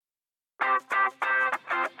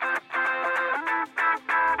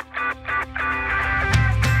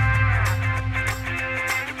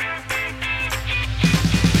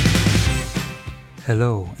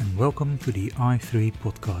Hello and welcome to the i3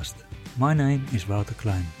 podcast. My name is Wouter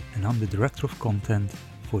Klein and I'm the Director of Content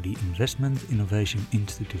for the Investment Innovation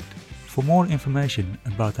Institute. For more information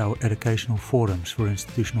about our educational forums for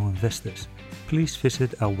institutional investors, please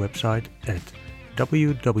visit our website at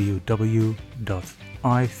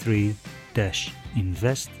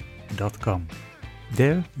www.i3-invest.com.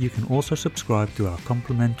 There you can also subscribe to our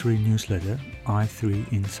complimentary newsletter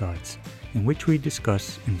i3 Insights, in which we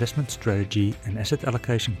discuss investment strategy and asset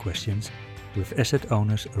allocation questions with asset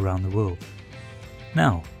owners around the world.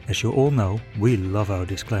 Now, as you all know, we love our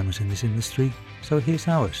disclaimers in this industry, so here's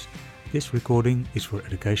ours. This recording is for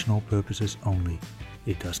educational purposes only.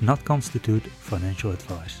 It does not constitute financial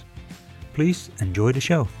advice. Please enjoy the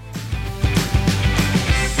show.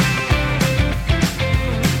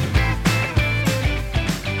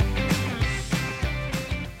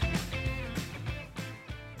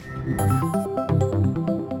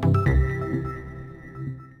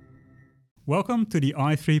 Welcome to the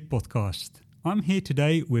i3 podcast. I'm here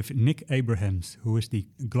today with Nick Abrahams, who is the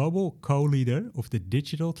global co-leader of the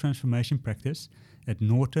digital transformation practice at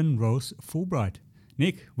Norton Rose Fulbright.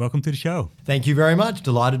 Nick, welcome to the show. Thank you very much.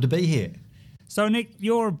 Delighted to be here. So Nick,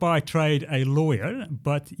 you're by trade a lawyer,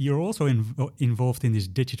 but you're also involved in this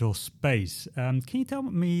digital space. Can you tell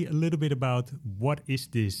me a little bit about what is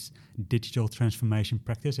this digital transformation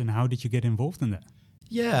practice and how did you get involved in that?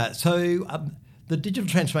 Yeah, so the digital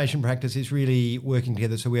transformation practice is really working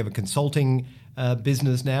together. So we have a consulting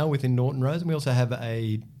business now within Norton Rose, and we also have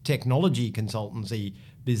a technology consultancy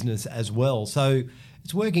business as well. So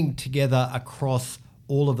it's working together across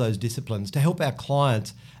all of those disciplines to help our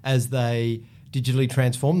clients as they digitally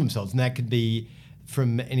transform themselves. And that could be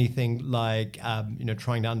from anything like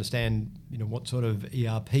trying to understand what sort of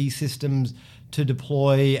ERP systems to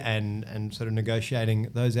deploy and sort of negotiating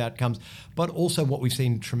those outcomes. But also what we've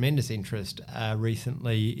seen tremendous interest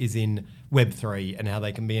recently is in Web3 and how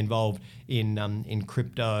they can be involved in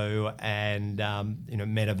crypto and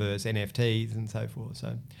metaverse, NFTs and so forth. So,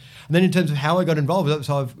 and then in terms of how I got involved,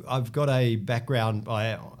 so I've got a background.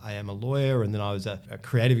 I am a lawyer, and then I was a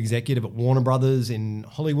creative executive at Warner Brothers in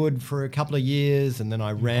Hollywood for a couple of years, and then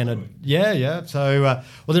I ran So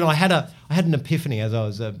then I had an epiphany as I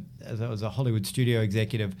was a Hollywood studio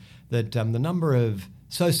executive that the number of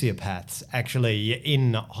sociopaths actually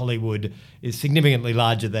in Hollywood is significantly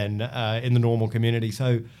larger than in the normal community.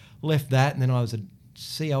 So left that, and then I was a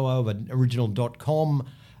COO of an original .com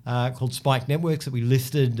called Spike Networks that we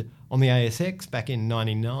listed on the ASX back in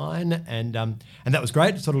 '99, and that was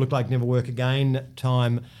great. It sort of looked like never work again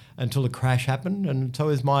time until the crash happened, and so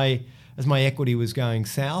as my equity was going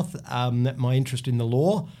south, my interest in the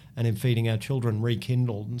law and in feeding our children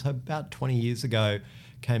rekindled. And so about 20 years ago,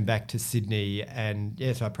 came back to Sydney, and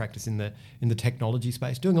so I practice in the technology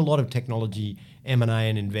space, doing a lot of technology M&A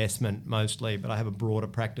and investment mostly, but I have a broader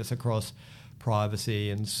practice across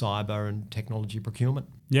privacy and cyber and technology procurement.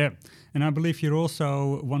 Yeah, and I believe you're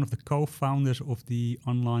also one of the co-founders of the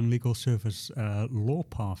online legal service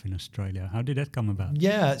LawPath in Australia. How did that come about?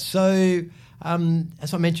 Yeah, so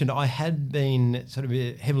as I mentioned, I had been sort of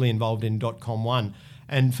heavily involved in .com1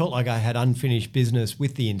 and felt like I had unfinished business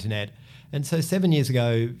with the internet. And so 7 years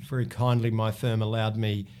ago, very kindly, my firm allowed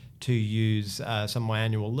me to use some of my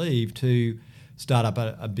annual leave to start up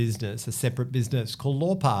a business, a separate business called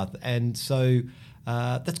LawPath. And so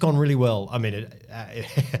that's gone really well. I mean,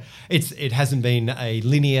 it hasn't been a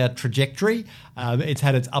linear trajectory. It's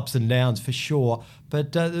had its ups and downs for sure.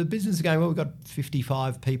 But the business is going well. We've got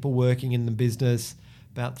 55 people working in the business,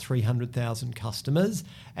 about 300,000 customers.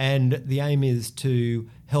 And the aim is to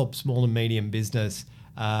help small and medium business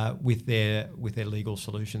with their legal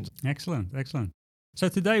solutions. Excellent. So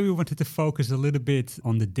today we wanted to focus a little bit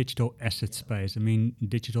on the digital asset space. I mean,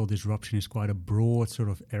 digital disruption is quite a broad sort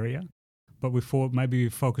of area, but we thought maybe we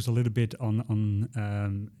focus a little bit on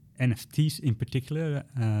NFTs in particular,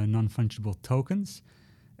 non-fungible tokens,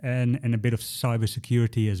 and a bit of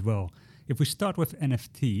cybersecurity as well. If we start with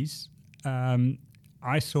NFTs,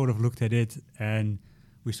 I sort of looked at it, and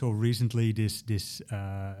we saw recently this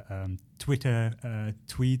Twitter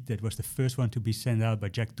tweet that was the first one to be sent out by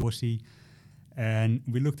Jack Dorsey. And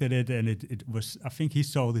we looked at it, and it was, I think he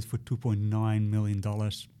sold it for $2.9 million.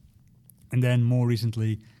 And then more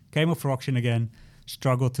recently, came up for auction again,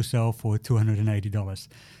 struggled to sell for $280.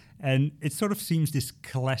 And it sort of seems this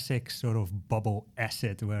classic sort of bubble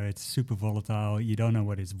asset where it's super volatile, you don't know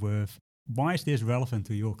what it's worth. Why is this relevant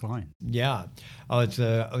to your client? Yeah, it's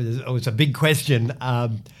a big question.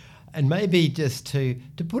 And maybe just to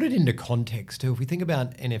put it into context too, if we think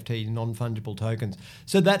about NFT, non-fungible tokens,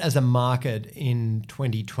 so that as a market in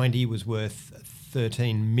 2020 was worth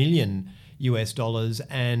 13 million US dollars,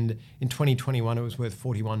 and in 2021 it was worth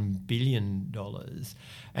 $41 billion.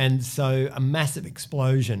 And so a massive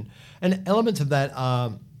explosion. And elements of that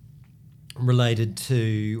are related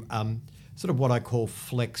to sort of what I call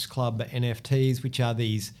Flex Club NFTs, which are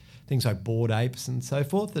these things like Bored Apes and so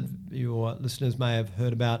forth that your listeners may have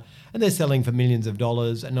heard about. And they're selling for millions of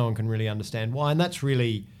dollars and no one can really understand why. And that's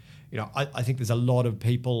really, I think there's a lot of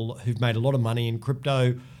people who've made a lot of money in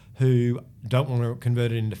crypto who don't want to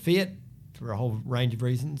convert it into fiat for a whole range of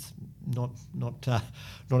reasons, not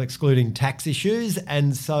excluding tax issues.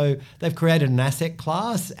 And so they've created an asset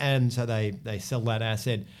class, and so they sell that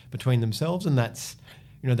asset between themselves, and that's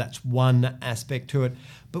one aspect to it.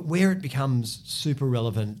 But where it becomes super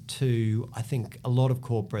relevant to, I think, a lot of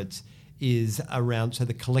corporates is around, so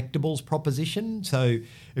the collectibles proposition. So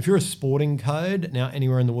if you're a sporting code now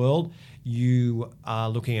anywhere in the world, you are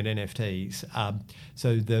looking at NFTs.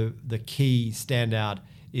 So the key standout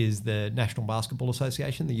is the National Basketball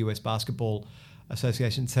Association, the US Basketball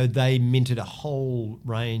Association. So they minted a whole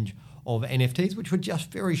range of NFTs, which were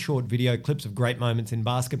just very short video clips of great moments in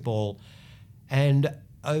basketball, and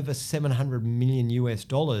over $700 million US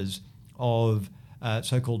dollars of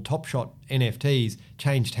so-called Top Shot NFTs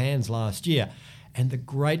changed hands last year. And the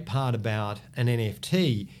great part about an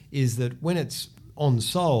NFT is that when it's on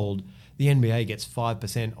sold, the NBA gets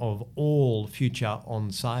 5% of all future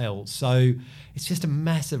on sales. So it's just a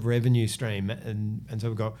massive revenue stream. And so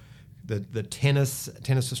we've got the Tennis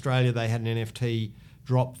Australia, they had an NFT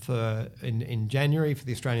drop in January for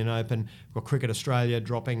the Australian Open. We've got Cricket Australia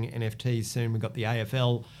dropping NFTs soon. We've got the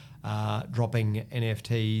AFL dropping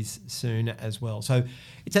NFTs soon as well. So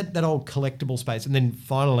it's that old collectible space. And then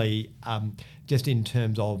finally, just in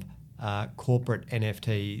terms of corporate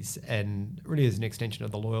NFTs, and really as an extension of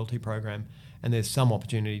the loyalty program, and there's some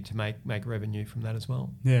opportunity to make revenue from that as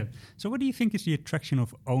well. Yeah. So what do you think is the attraction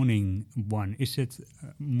of owning one? Is it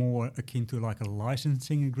more akin to like a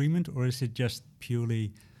licensing agreement, or is it just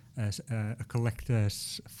purely as a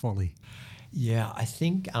collector's folly? Yeah, I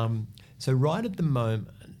think so. Right at the moment,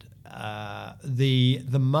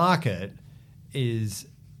 the market is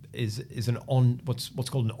what's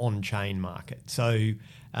called an on-chain market. So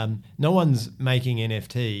no one's making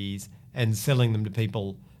NFTs and selling them to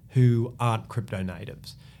people who aren't crypto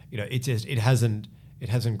natives. It hasn't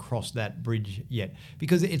crossed that bridge yet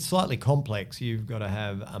because it's slightly complex. You've got to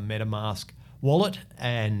have a MetaMask wallet,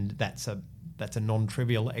 and that's a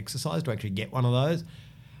non-trivial exercise to actually get one of those.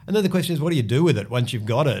 And then the question is, what do you do with it once you've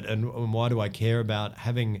got it, and why do I care about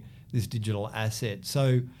having this digital asset?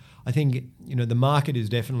 So I think the market is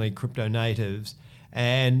definitely crypto natives,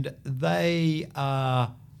 and they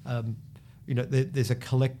are there's a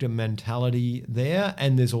collector mentality there,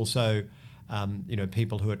 and there's also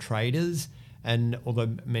people who are traders, and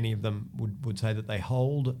although many of them would say that they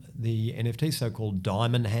hold the NFT, so-called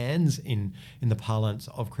diamond hands in the parlance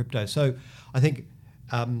of crypto. So I think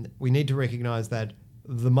we need to recognize that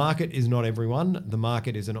the market is not everyone. The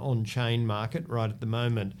market is an on-chain market right at the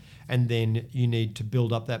moment. And then you need to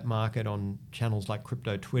build up that market on channels like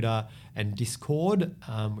Crypto Twitter and Discord,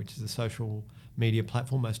 which is a social media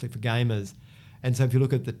platform mostly for gamers. And so if you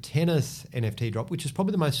look at the tennis NFT drop, which is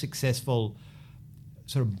probably the most successful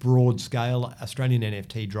sort of broad-scale Australian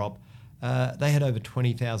NFT drop, they had over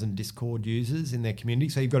 20,000 Discord users in their community.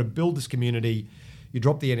 So you've got to build this community. You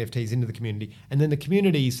drop the NFTs into the community, and then the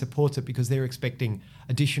community supports it because they're expecting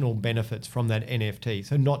additional benefits from that NFT.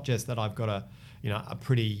 So not just that I've got a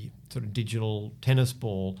pretty sort of digital tennis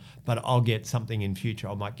ball, but I'll get something in future.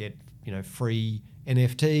 I might get free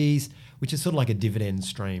NFTs, which is sort of like a dividend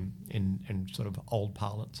stream in sort of old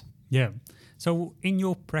parlance. Yeah. So in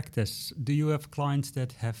your practice, do you have clients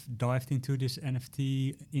that have dived into this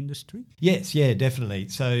NFT industry? Yes, yeah, definitely.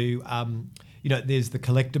 So there's the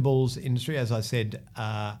collectibles industry, as I said.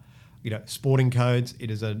 Sporting codes.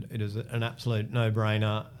 It is an absolute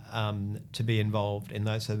no-brainer to be involved in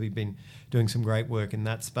those. So we've been doing some great work in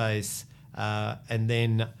that space, and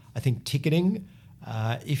then I think ticketing.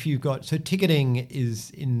 Ticketing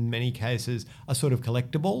is in many cases a sort of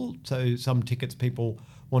collectible. So some tickets people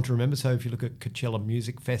want to remember. So if you look at Coachella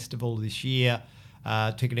Music Festival this year,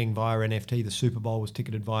 ticketing via NFT, the Super Bowl was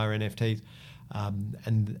ticketed via NFTs,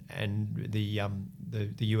 and the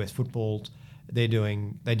US footballs, they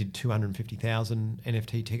did 250,000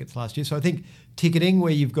 NFT tickets last year. So I think ticketing,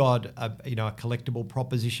 where you've got a collectible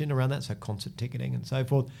proposition around that, so concert ticketing and so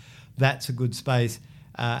forth, that's a good space.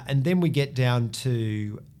 And then we get down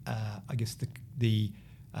to I guess the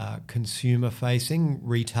consumer-facing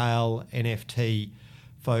retail NFT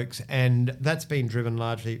folks, and that's been driven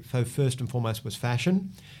largely. So first and foremost was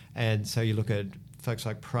fashion, and so you look at folks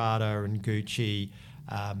like Prada and Gucci.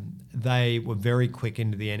 They were very quick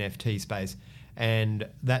into the NFT space, and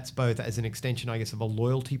that's both as an extension, I guess, of a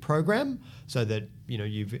loyalty program, so that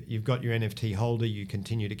you've got your NFT holder, you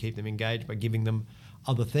continue to keep them engaged by giving them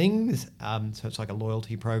other things. So it's like a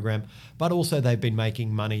loyalty program, but also they've been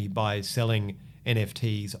making money by selling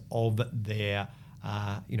NFTs of their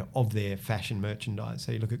fashion merchandise.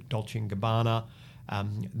 So you look at Dolce & Gabbana,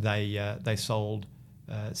 they sold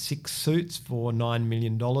 6 suits for $9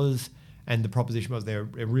 million, and the proposition was they're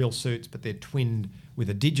real suits, but they're twinned with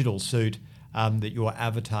a digital suit that your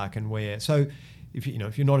avatar can wear. So if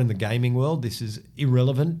you're not in the gaming world, this is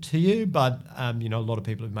irrelevant to you, but a lot of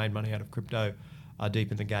people who've made money out of crypto are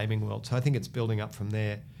deep in the gaming world. So I think it's building up from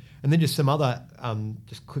there. And then just some other,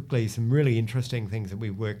 just quickly, some really interesting things that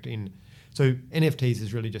we've worked in. So NFTs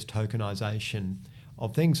is really just tokenization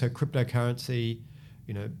of things. So cryptocurrency,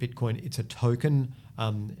 Bitcoin, it's a token.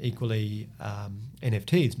 Equally,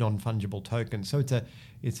 NFT is non-fungible tokens. So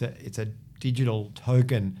it's a digital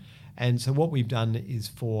token. And so what we've done is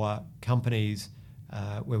for companies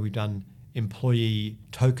where we've done employee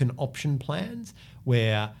token option plans,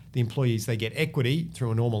 where the employees, they get equity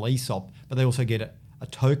through a normal ESOP, but they also get a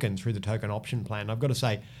token through the token option plan. I've got to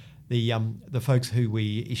say, the folks who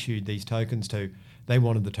we issued these tokens to, they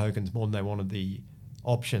wanted the tokens more than they wanted the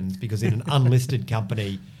options, because in an unlisted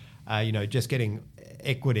company, just getting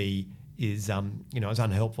equity is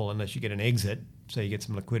unhelpful unless you get an exit, so you get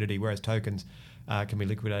some liquidity, whereas tokens can be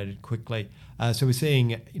liquidated quickly. So we're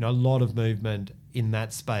seeing a lot of movement in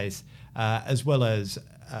that space, as well as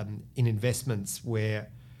in investments where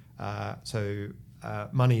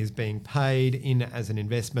money is being paid in as an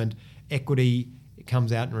investment, equity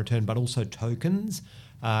comes out in return, but also tokens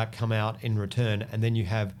come out in return, and then you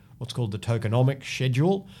have what's called the tokenomics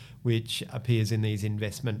schedule, which appears in these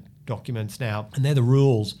investment documents now, and they're the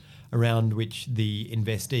rules around which the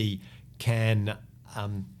investee can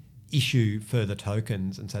issue further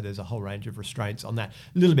tokens. And so there's a whole range of restraints on that,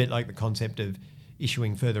 a little bit like the concept of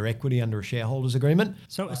issuing further equity under a shareholders agreement.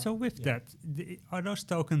 So with that, are those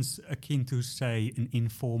tokens akin to, say, an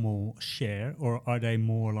informal share, or are they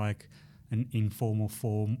more like an informal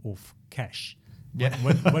form of cash? Yeah.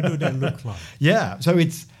 What do they look like? Yeah, so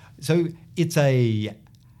it's a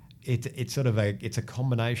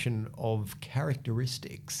combination of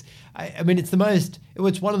characteristics. I mean,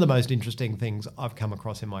 it's one of the most interesting things I've come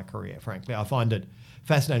across in my career, frankly. I find it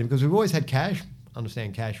fascinating because we've always had cash,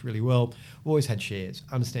 understand cash really well. We've always had shares,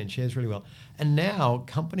 understand shares really well. And now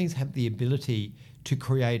companies have the ability to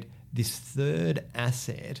create this third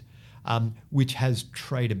asset, which has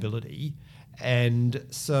tradability. And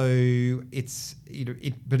so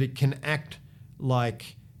but it can act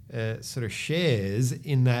like sort of shares,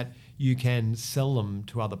 in that you can sell them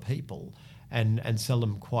to other people and sell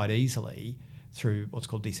them quite easily through what's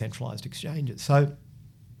called decentralized exchanges. So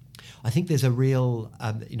I think there's a real,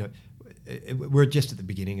 we're just at the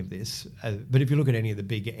beginning of this, but if you look at any of the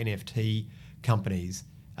big NFT companies,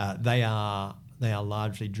 they are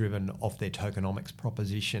largely driven off their tokenomics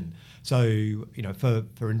proposition. So,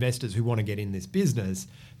 for investors who want to get in this business,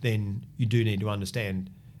 then you do need to understand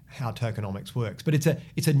how tokenomics works. But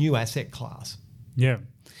it's a new asset class. Yeah.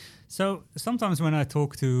 So sometimes when I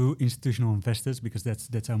talk to institutional investors, because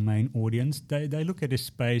that's our main audience, they look at this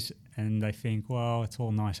space and they think, well, it's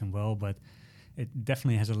all nice and well, but it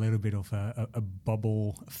definitely has a little bit of a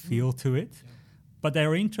bubble feel to it. Yeah. But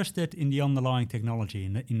they're interested in the underlying technology,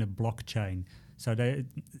 in the blockchain. So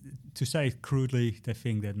to say it crudely, they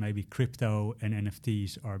think that maybe crypto and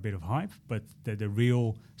NFTs are a bit of hype, but the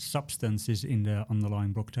real substance is in the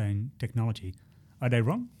underlying blockchain technology. Are they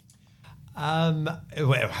wrong?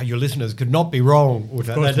 Well, your listeners could not be wrong with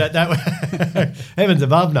that. Heavens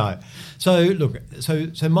above, no. So look,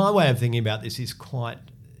 so my way of thinking about this is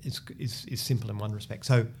is simple in one respect.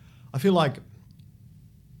 So I feel like,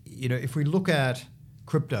 if we look at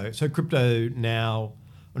crypto, so crypto now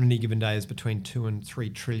on any given day is between $2 and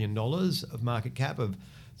 $3 trillion of market cap of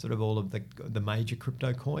sort of all of the major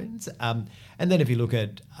crypto coins. And then if you look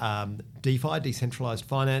at DeFi, decentralized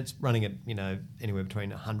finance, running at anywhere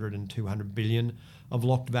between 100 and 200 billion of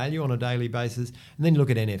locked value on a daily basis. And then you look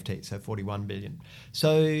at NFTs, so 41 billion.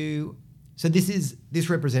 So this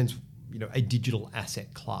represents a digital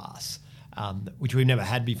asset class, which we've never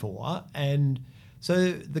had before. And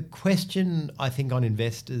so the question I think on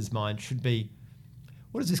investors' minds should be,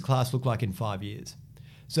 what does this class look like in 5 years?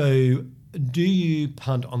 So do you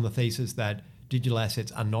punt on the thesis that digital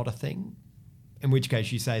assets are not a thing? In which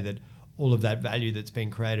case you say that all of that value that's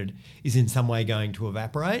been created is in some way going to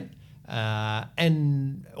evaporate?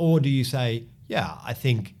 Or do you say, yeah, I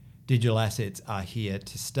think digital assets are here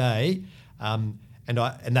to stay? And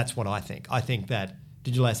that's what I think. I think that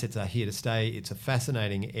digital assets are here to stay. It's a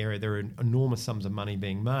fascinating area. There are enormous sums of money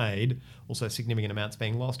being made, also significant amounts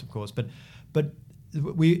being lost, of course. But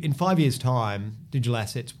in 5 years' time, digital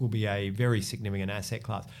assets will be a very significant asset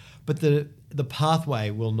class. But the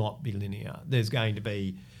pathway will not be linear. There's going to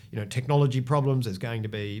be technology problems. There's going to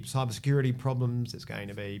be cybersecurity problems. There's going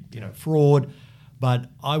to be fraud. But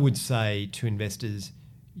I would say to investors,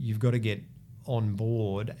 you've got to get on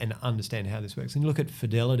board and understand how this works. And look at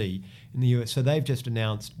Fidelity in the US. So they've just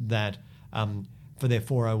announced that for their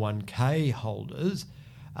 401k holders,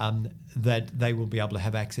 that they will be able to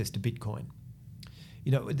have access to Bitcoin.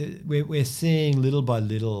 We're seeing little by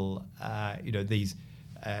little,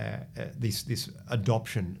 this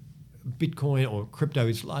adoption. Bitcoin or crypto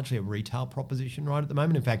is largely a retail proposition right at the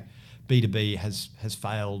moment. In fact, B2B has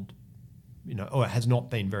failed, or has not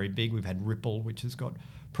been very big. We've had Ripple, which has got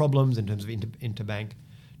problems in terms of interbank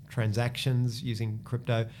transactions using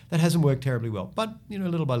crypto. That hasn't worked terribly well. But,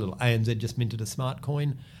 little by little, ANZ just minted a smart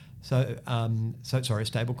coin. A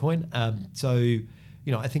stable coin.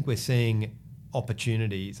 I think we're seeing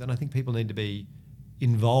opportunities, and I think people need to be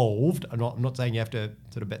involved. I'm not saying you have to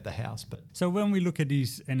sort of bet the house, but so when we look at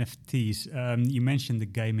these NFTs, you mentioned the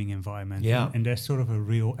gaming environment, yeah, and there's sort of a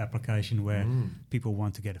real application where people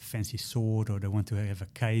want to get a fancy sword or they want to have a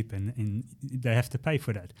cape, and they have to pay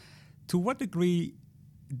for that. To what degree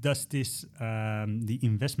does this the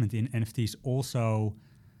investment in NFTs also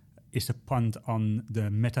is a punt on the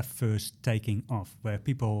metaverse taking off, where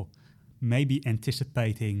people may be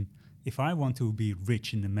anticipating, if I want to be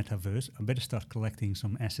rich in the metaverse, I better start collecting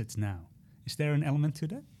some assets now. Is there an element to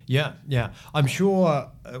that? Yeah. I'm sure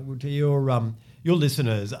your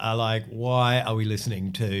listeners are like, why are we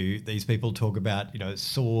listening to these people talk about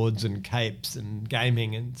swords and capes and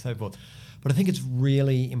gaming and so forth? But I think it's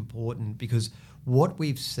really important because what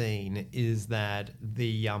we've seen is that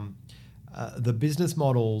the business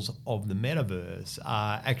models of the metaverse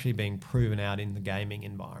are actually being proven out in the gaming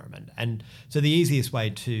environment. And so the easiest way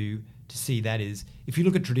to see that is if you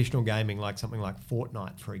look at traditional gaming, like something like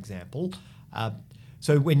Fortnite, for example.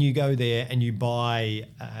 So when you go there and you buy,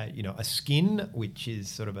 a skin, which is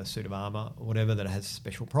sort of a suit of armor or whatever that has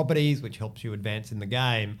special properties, which helps you advance in the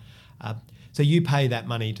game. So you pay that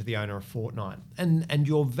money to the owner of Fortnite, and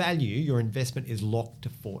your value, your investment is locked to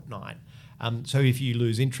Fortnite. So if you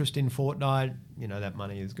lose interest in Fortnite, that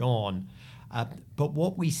money is gone. But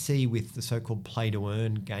what we see with the so-called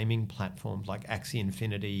play-to-earn gaming platforms like Axie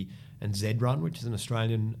Infinity and Zedrun, which is an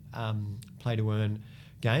Australian play-to-earn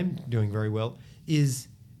game doing very well, is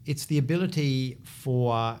it's the ability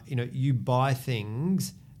for, you buy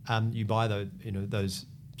things, you buy those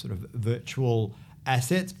sort of virtual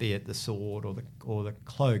assets, be it the sword or the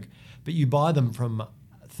cloak, but you buy them from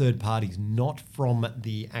third parties, not from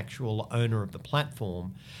the actual owner of the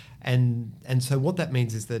platform. And so what that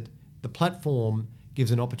means is that the platform gives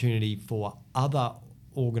an opportunity for other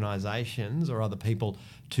organizations or other people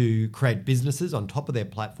to create businesses on top of their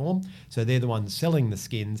platform. So they're the ones selling the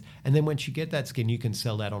skins. And then once you get that skin, you can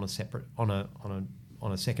sell that on a separate, on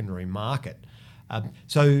a secondary market.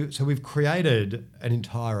 So we've created an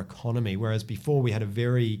entire economy, whereas before we had a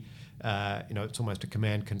very it's almost a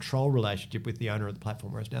command control relationship with the owner of the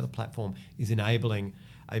platform, whereas now the platform is enabling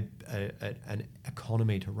an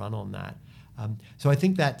economy to run on that. So I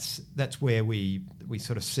think that's where we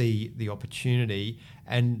sort of see the opportunity,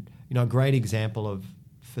 and a great example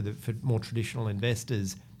for more traditional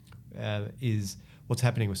investors is what's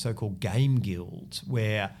happening with so-called game guilds,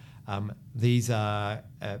 where these are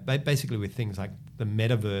basically with things like the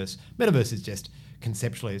metaverse. Metaverse is just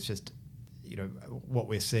conceptually, it's just what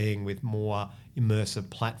we're seeing with more immersive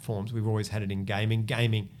platforms. We've always had it in gaming.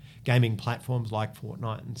 Gaming platforms like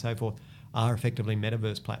Fortnite and so forth are effectively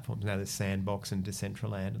metaverse platforms. Now there's Sandbox and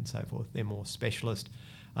Decentraland and so forth. They're more specialist,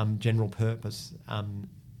 general purpose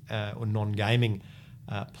or non-gaming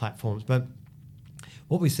platforms. But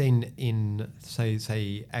what we've seen in, say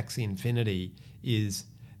Axie Infinity is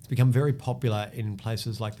it's become very popular in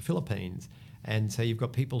places like the Philippines. And so you've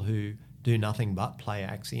got people who do nothing but play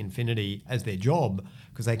Axie Infinity as their job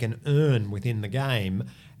because they can earn within the game,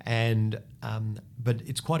 and but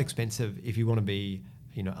it's quite expensive if you want to be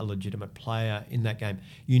a legitimate player in that game.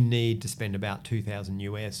 You need to spend about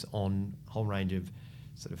 $2,000 on a whole range of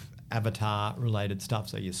sort of avatar related stuff,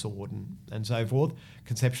 so your sword and so forth,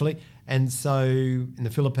 conceptually. And so in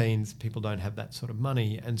the Philippines, people don't have that sort of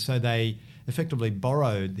money, and so they effectively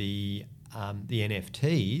borrowed the the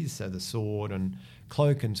NFTs, so the sword and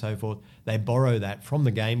cloak and so forth, they borrow that from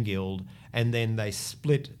the Game Guild, and then they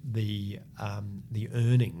split the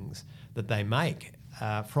earnings that they make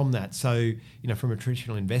from that. So, from a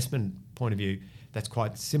traditional investment point of view, that's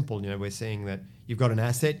quite simple. We're seeing that you've got an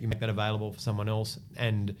asset, you make that available for someone else,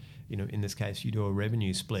 and in this case, you do a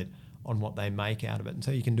revenue split on what they make out of it, and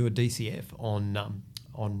so you can do a DCF on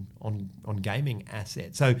gaming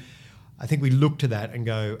assets. So, I think we look to that and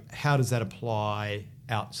go, how does that apply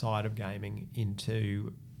outside of gaming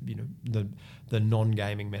into the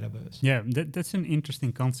non-gaming metaverse? Yeah, that's an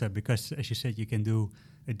interesting concept because, as you said, you can do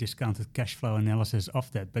a discounted cash flow analysis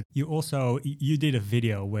of that. But you did a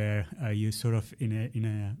video where you sort of in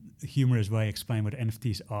a humorous way explain what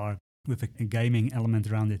NFTs are with a gaming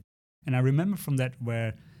element around it. And I remember from that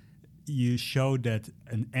where you showed that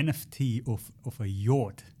an NFT of a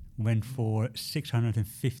yacht went for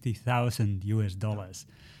 $650,000,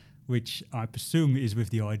 which I presume is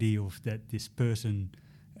with the idea of that this person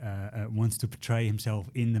wants to portray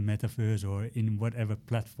himself in the metaverse or in whatever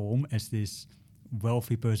platform as this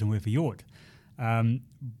wealthy person with a yacht.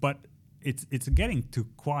 But it's getting to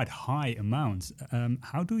quite high amounts.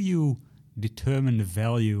 How do you determine the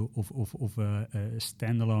value of a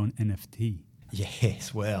standalone NFT?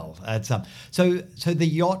 Yes, well, it's so the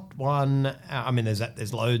yacht one. I mean,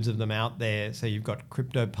 there's loads of them out there. So you've got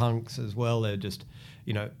CryptoPunks as well. They're just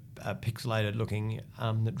pixelated looking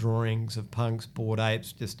drawings of punks, Bored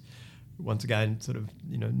Apes. Just once again, sort of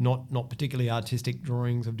not particularly artistic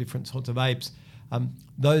drawings of different sorts of apes.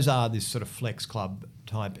 Those are this sort of Flex Club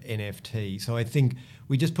type NFT. So I think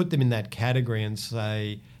we just put them in that category and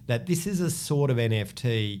say that this is a sort of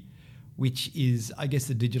NFT which is, I guess,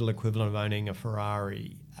 the digital equivalent of owning a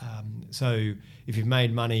Ferrari. So if you've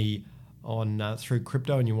made money on through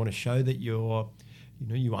crypto and you want to show that you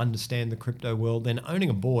understand the crypto world, then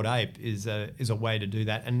owning a Bored Ape is a way to do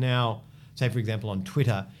that. And now, say for example on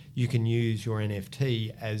Twitter, you can use your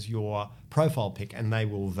NFT as your profile pic, and they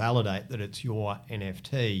will validate that it's your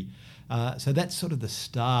NFT. So that's sort of the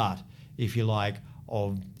start, if you like,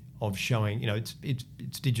 of showing. It's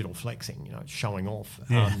digital flexing. It's showing off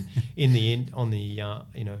on the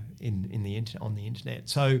internet.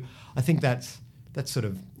 So I think that's sort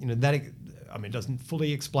of that. I mean, it doesn't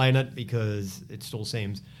fully explain it because it still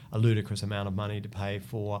seems a ludicrous amount of money to pay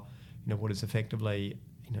for what is effectively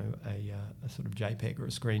a sort of JPEG or a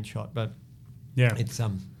screenshot. But it's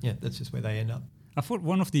that's just where they end up. I thought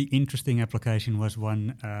one of the interesting application was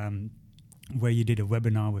one where you did a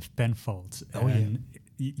webinar with Penfolds.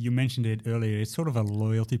 You mentioned it earlier. It's sort of a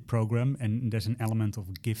loyalty program, and there's an element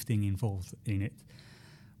of gifting involved in it.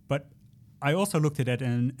 But I also looked at it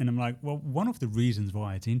and I'm like, well, one of the reasons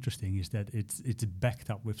why it's interesting is that it's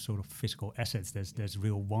backed up with sort of physical assets. There's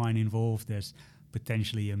real wine involved. There's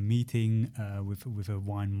potentially a meeting with a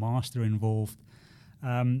wine master involved.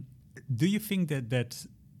 Do you think that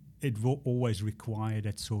it will always require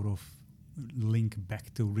that sort of link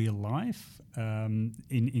back to real life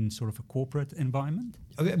in sort of a corporate environment?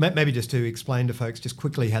 Okay, maybe just to explain to folks just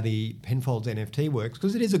quickly how the Penfolds NFT works,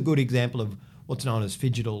 because it is a good example of what's known as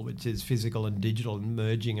phygital, which is physical and digital, and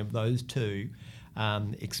merging of those two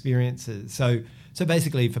experiences. So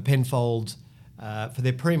basically for Penfolds, for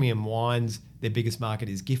their premium wines, their biggest market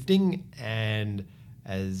is gifting, and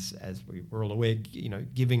as we're all aware,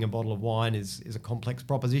 giving a bottle of wine is a complex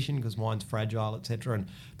proposition because wine's fragile, etc. And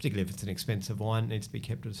particularly if it's an expensive wine, it needs to be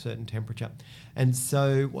kept at a certain temperature. And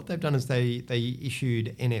so what they've done is they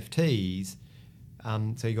issued NFTs.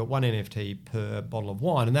 So you got one NFT per bottle of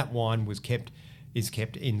wine, and that wine is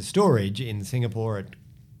kept in storage in Singapore at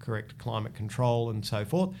correct climate control and so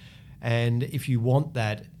forth. And if you want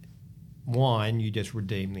that wine, you just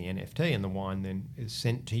redeem the NFT, and the wine then is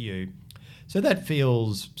sent to you. So that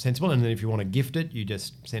feels sensible. And then if you want to gift it, you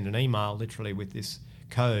just send an email literally with this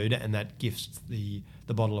code, and that gifts the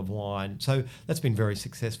bottle of wine. So that's been very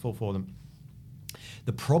successful for them.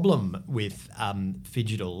 The problem with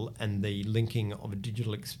phygital and the linking of a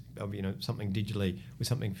digital, something digitally with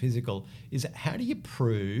something physical, is how do you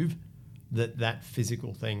prove that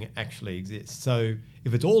physical thing actually exists? So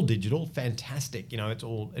if it's all digital, fantastic. It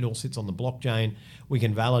all sits on the blockchain. We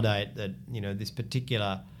can validate that this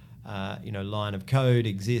particular line of code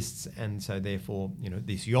exists, and so therefore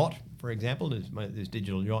this yacht, for example, this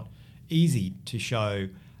digital yacht, easy to show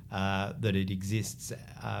that it exists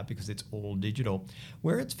because it's all digital.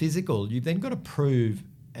 Where it's physical, you've then got to prove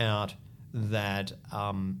out that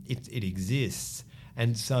it exists.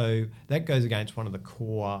 And so that goes against one of the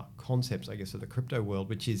core concepts, I guess, of the crypto world,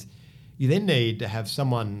 which is you then need to have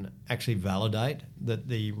someone actually validate that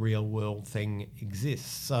the real world thing exists.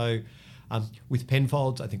 So With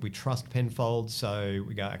Penfolds, I think we trust Penfolds, so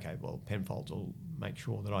we go, okay, well, Penfolds will make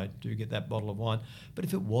sure that I do get that bottle of wine. But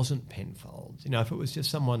if it wasn't Penfolds, if it was just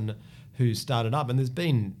someone who started up, and there's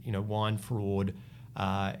been, wine fraud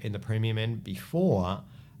in the premium end before,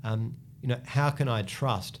 how can I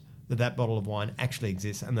trust that bottle of wine actually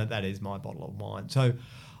exists and that is my bottle of wine? So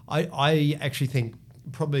I actually think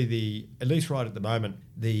probably at least right at the moment,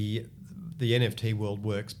 the NFT world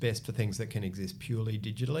works best for things that can exist purely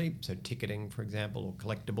digitally, so ticketing, for example, or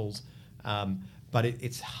collectibles. But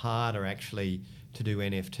it's harder actually to do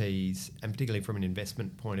NFTs, and particularly from an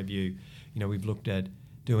investment point of view. We've looked at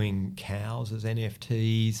doing cows as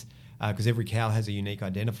NFTs because every cow has a unique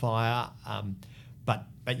identifier, but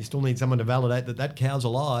you still need someone to validate that cow's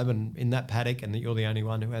alive and in that paddock and that you're the only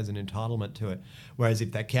one who has an entitlement to it. Whereas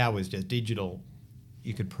if that cow was just digital,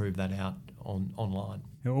 you could prove that out online.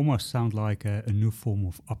 It almost sounds like a new form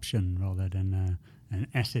of option rather than an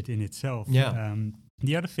asset in itself. Yeah.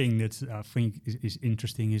 The other thing that I think is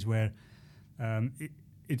interesting is where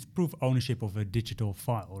it's proof ownership of a digital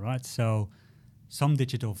file, right? So some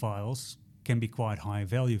digital files can be quite high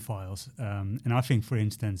value files. And I think, for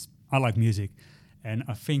instance, I like music, and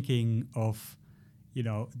I'm thinking of,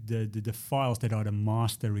 the files that are the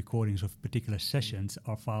master recordings of particular sessions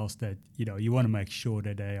are files that, you want to make sure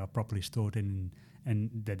that they are properly stored and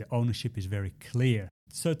that the ownership is very clear.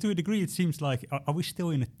 So to a degree, it seems like, are we still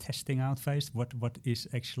in a testing out phase? What is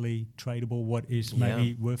actually tradable? What is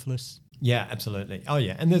maybe worthless? Yeah, absolutely. Oh,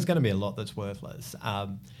 yeah. And there's going to be a lot that's worthless.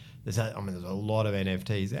 There's a lot of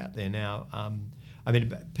NFTs out there now.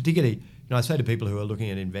 Particularly, I say to people who are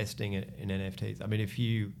looking at investing in NFTs,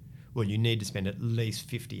 you need to spend at least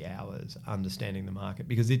 50 hours understanding the market,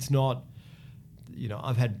 because it's not,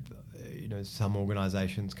 I've had, some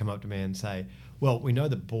organisations come up to me and say, well, we know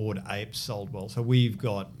that Bored Apes sold well, so we've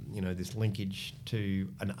got, this linkage to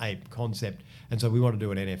an ape concept, and so we want to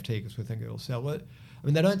do an NFT because we think it'll sell. Well,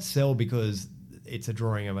 they don't sell because it's a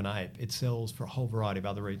drawing of an ape. It sells for a whole variety of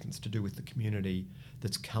other reasons to do with the community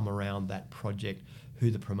that's come around that project, who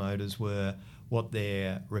the promoters were, what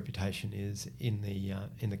their reputation is in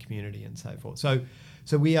the community, and so forth.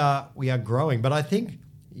 So we are growing, but I think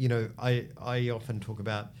I often talk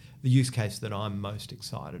about the use case that I'm most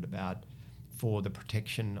excited about for the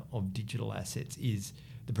protection of digital assets is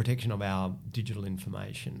the protection of our digital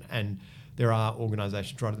information. And there are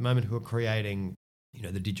organisations right at the moment who are creating,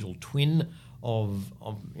 the digital twin of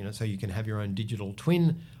so you can have your own digital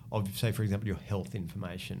twin of, say, for example, your health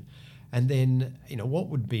information. And then, what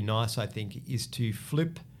would be nice, I think, is to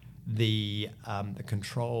flip the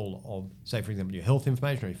control of, say, for example, your health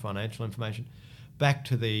information or your financial information back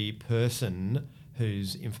to the person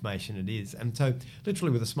whose information it is. And so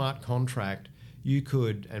literally with a smart contract, you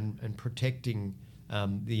could, and protecting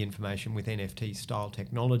the information with NFT style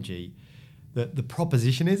technology, the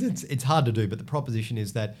proposition is, it's hard to do, but the proposition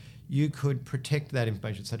is that you could protect that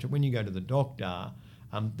information such that when you go to the doctor,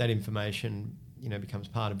 that information becomes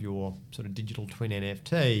part of your sort of digital twin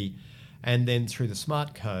NFT. And then through the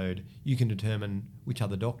smart code, you can determine which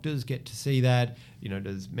other doctors get to see that.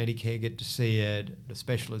 Does Medicare get to see it? Do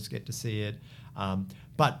specialists get to see it?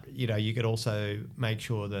 But you could also make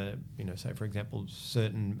sure that say for example,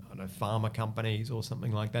 certain pharma companies or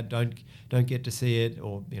something like that don't get to see it,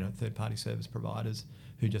 or third-party service providers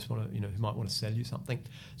who just want to who might want to sell you something.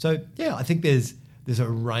 So yeah, I think there's a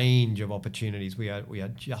range of opportunities. We are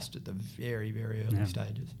just at the very, very early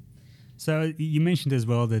stages. So you mentioned as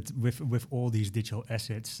well that with all these digital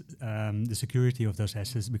assets, the security of those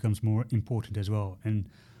assets becomes more important as well. And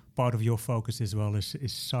part of your focus as well is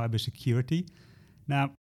cybersecurity.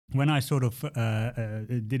 Now, when I sort of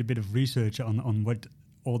did a bit of research on what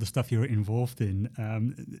all the stuff you're involved in,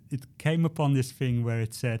 it came upon this thing where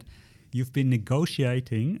it said, you've been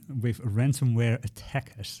negotiating with ransomware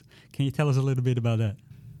attackers. Can you tell us a little bit about that?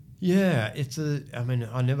 Yeah,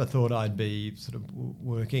 I never thought I'd be sort of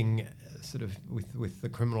working sort of with the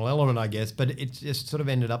criminal element, I guess, but it just sort of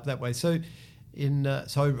ended up that way. So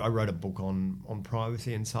I wrote a book on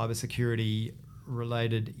privacy and cybersecurity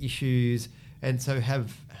related issues, and so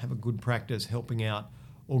have a good practice helping out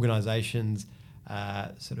organisations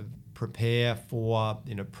sort of prepare for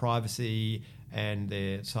privacy and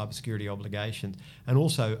their cybersecurity obligations. And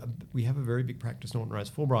also we have a very big practice, Norton Rose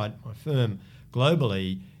Fulbright, my firm,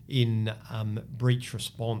 globally in breach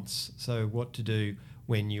response. So what to do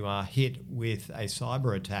when you are hit with a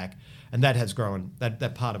cyber attack. And that has grown,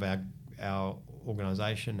 that part of our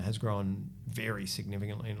organisation has grown very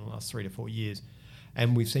significantly in the last 3 to 4 years.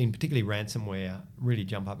 And we've seen particularly ransomware really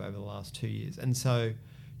jump up over the last 2 years. And so,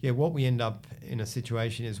 yeah, what we end up in a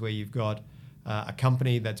situation is where you've got a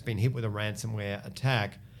company that's been hit with a ransomware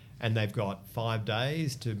attack, and they've got 5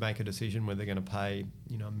 days to make a decision whether they're going to pay,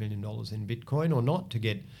 $1 million in Bitcoin or not to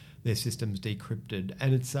get their systems decrypted.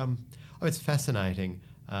 And it's fascinating.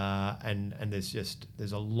 And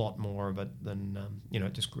there's a lot more of it than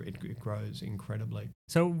it grows incredibly.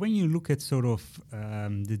 So when you look at sort of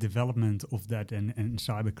the development of that and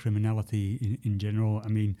cyber criminality in general, I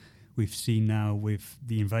mean, we've seen now with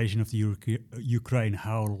the invasion of the Ukraine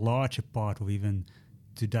how large a part of even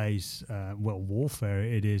today's warfare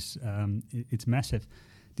it is. It's massive.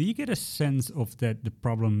 Do you get a sense of that the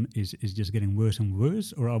problem is just getting worse and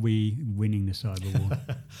worse, or are we winning the cyber war?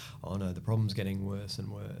 Oh no, the problem's getting worse and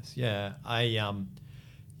worse. Yeah, I'm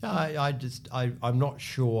not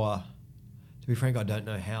sure. To be frank, I don't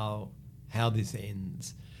know how this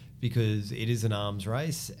ends, because it is an arms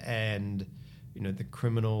race, and the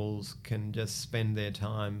criminals can just spend their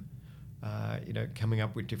time, coming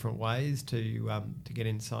up with different ways to get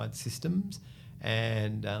inside systems.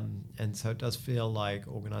 And so it does feel like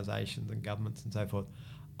organisations and governments and so forth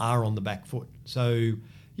are on the back foot. So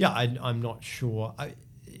yeah, I'm not sure.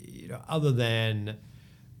 Other than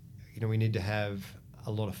we need to have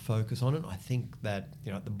a lot of focus on it. I think that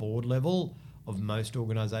at the board level of most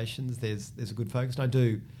organisations, there's a good focus. And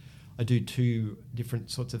I do 2 different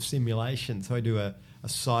sorts of simulations. So I do a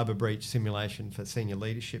cyber breach simulation for senior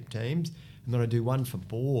leadership teams, and then I do one for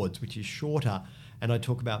boards, which is shorter. And I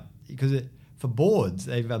talk about for boards,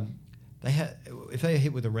 if they are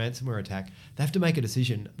hit with a ransomware attack, they have to make a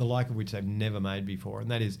decision, the like of which they've never made before,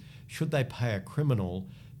 and that is, should they pay a criminal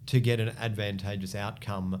to get an advantageous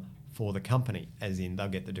outcome for the company, as in they'll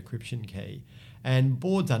get the decryption key. And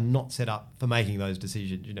boards are not set up for making those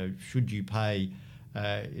decisions. Should you pay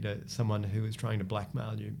someone who is trying to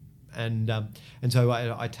blackmail you? And so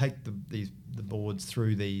I take the boards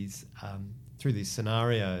through these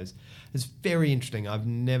scenarios. It's very interesting. I've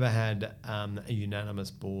never had a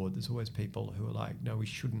unanimous board. There's always people who are like, no, we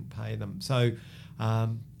shouldn't pay them. So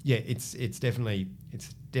it's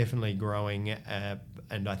definitely growing,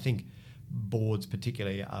 and I think boards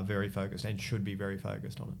particularly are very focused and should be very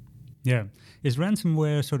focused on it. Yeah. Is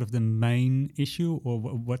ransomware sort of the main issue, or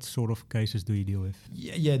what sort of cases do you deal with?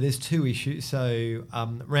 Yeah, there's 2 issues. So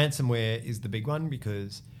ransomware is the big one,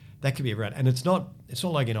 because that could be around, and it's not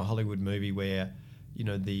like in a Hollywood movie where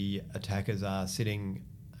the attackers are sitting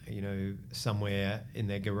somewhere in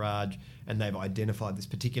their garage and they've identified this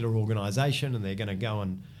particular organisation and they're going to go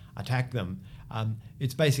and attack them.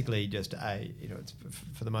 It's basically just it's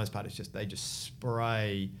for the most part it's just they just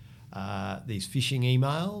spray these phishing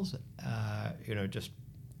emails,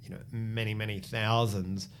 many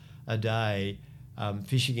thousands a day,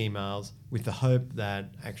 phishing emails, with the hope that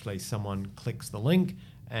actually someone clicks the link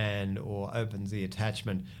or opens the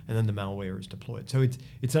attachment, and then the malware is deployed. So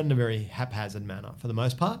it's done in a very haphazard manner for the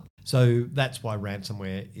most part. So that's why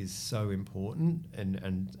ransomware is so important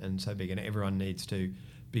and so big, and everyone needs to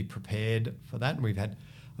be prepared for that. And we've had,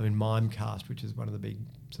 Mimecast, which is one of the big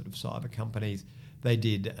sort of cyber companies, they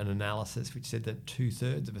did an analysis which said that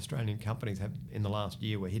 2/3 of Australian companies in the last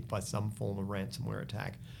year were hit by some form of ransomware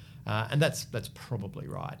attack. And that's probably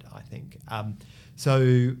right, I think.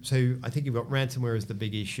 So I think you've got ransomware as the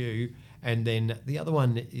big issue, and then the other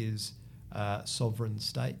one is sovereign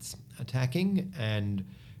states attacking. And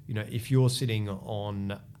if you're sitting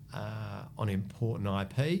on important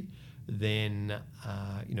IP, then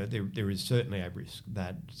there is certainly a risk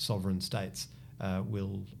that sovereign states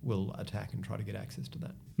will attack and try to get access to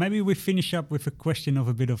that. Maybe we finish up with a question of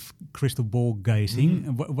a bit of crystal ball gazing.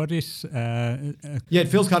 Mm-hmm. What is... it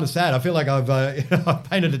feels kind of sad. I feel like I've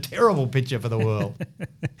painted a terrible picture for the world.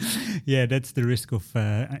 Yeah, that's the risk of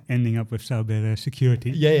ending up with cyber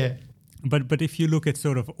security. Yeah. But if you look at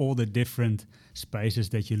sort of all the different spaces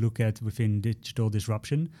that you look at within digital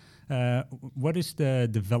disruption, what is the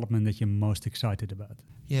development that you're most excited about?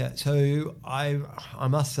 Yeah, so I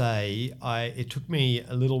must say it took me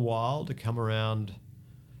a little while to come around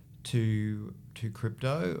to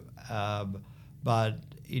crypto, but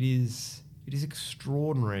it is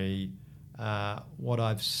extraordinary what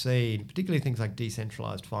I've seen, particularly things like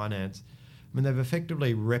decentralized finance. They've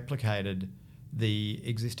effectively replicated the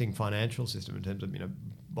existing financial system in terms of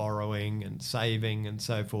borrowing and saving and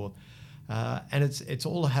so forth, and it's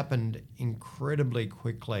all happened incredibly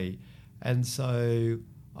quickly, and so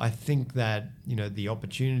I think that the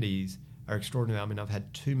opportunities are extraordinary. I've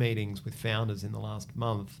had 2 meetings with founders in the last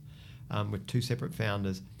month, with 2 separate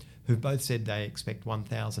founders who've both said they expect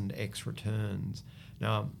 1,000x returns.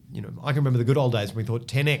 Now, I can remember the good old days when we thought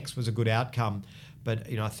 10x was a good outcome, but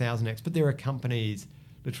 1,000x. But there are companies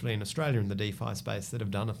literally in Australia in the DeFi space that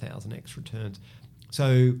have done 1,000x returns.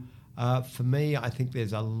 So For me, I think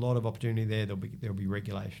there's a lot of opportunity there. There'll be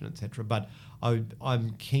regulation, etc. But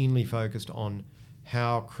I'm keenly focused on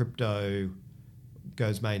how crypto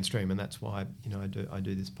goes mainstream, and that's why I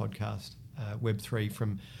do this podcast, Web3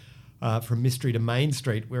 from mystery to Main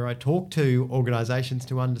Street, where I talk to organisations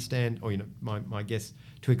to understand, or my guests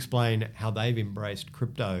to explain how they've embraced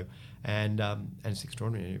crypto, and it's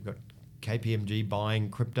extraordinary. You've got KPMG buying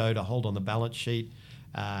crypto to hold on the balance sheet.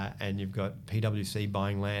 And you've got PwC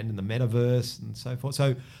buying land in the metaverse and so forth.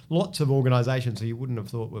 So lots of organisations who you wouldn't have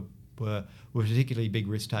thought were particularly big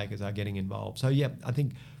risk takers are getting involved. So yeah, I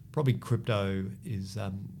think probably crypto is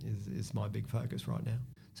my big focus right now.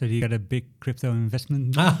 So do you got a big crypto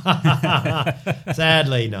investment?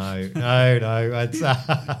 Sadly, no. It's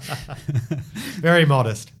very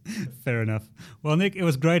modest. Fair enough. Well, Nick, it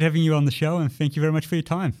was great having you on the show, and thank you very much for your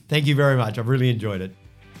time. Thank you very much. I've really enjoyed it.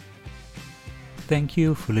 Thank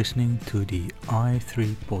you for listening to the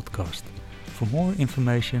i3 podcast. For more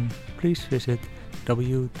information, please visit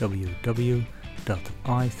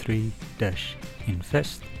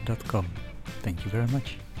www.i3-invest.com. Thank you very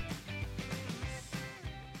much.